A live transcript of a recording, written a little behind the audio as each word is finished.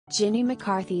Jenny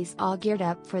McCarthy's all geared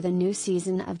up for the new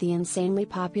season of the insanely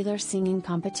popular singing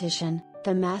competition,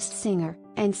 The Masked Singer,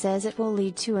 and says it will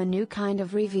lead to a new kind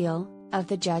of reveal of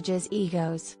the judges'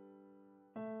 egos.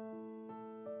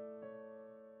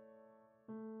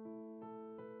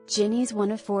 Jenny's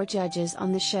one of 4 judges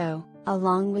on the show,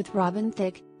 along with Robin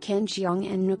Thicke, Jeong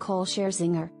and Nicole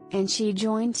Scherzinger, and she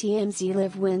joined TMZ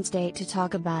Live Wednesday to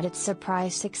talk about its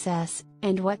surprise success,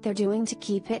 and what they're doing to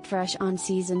keep it fresh on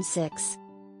season 6.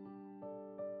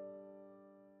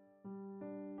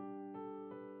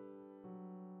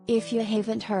 If you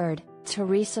haven't heard,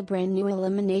 Teresa brand new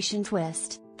elimination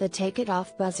twist, the Take It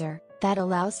Off buzzer, that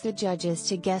allows the judges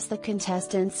to guess the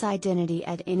contestant's identity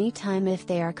at any time if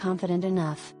they are confident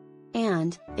enough.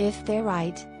 And, if they're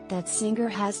right, that singer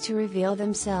has to reveal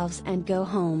themselves and go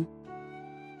home.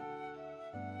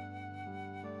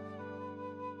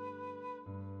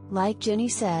 Like Jenny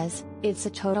says, it's a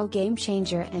total game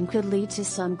changer and could lead to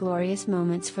some glorious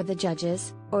moments for the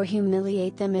judges, or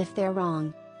humiliate them if they're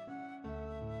wrong.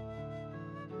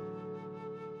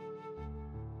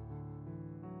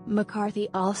 McCarthy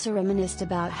also reminisced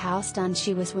about how stunned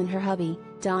she was when her hubby,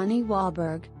 Donnie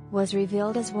Wahlberg, was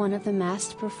revealed as one of the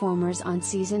masked performers on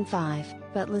season 5,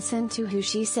 but listen to who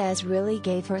she says really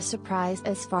gave her a surprise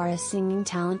as far as singing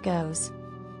talent goes.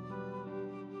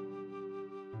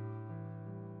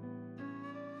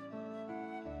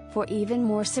 For even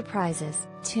more surprises,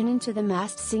 tune into The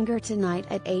Masked Singer tonight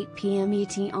at 8 p.m.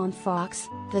 ET on Fox,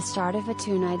 the start of a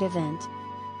 2-night event.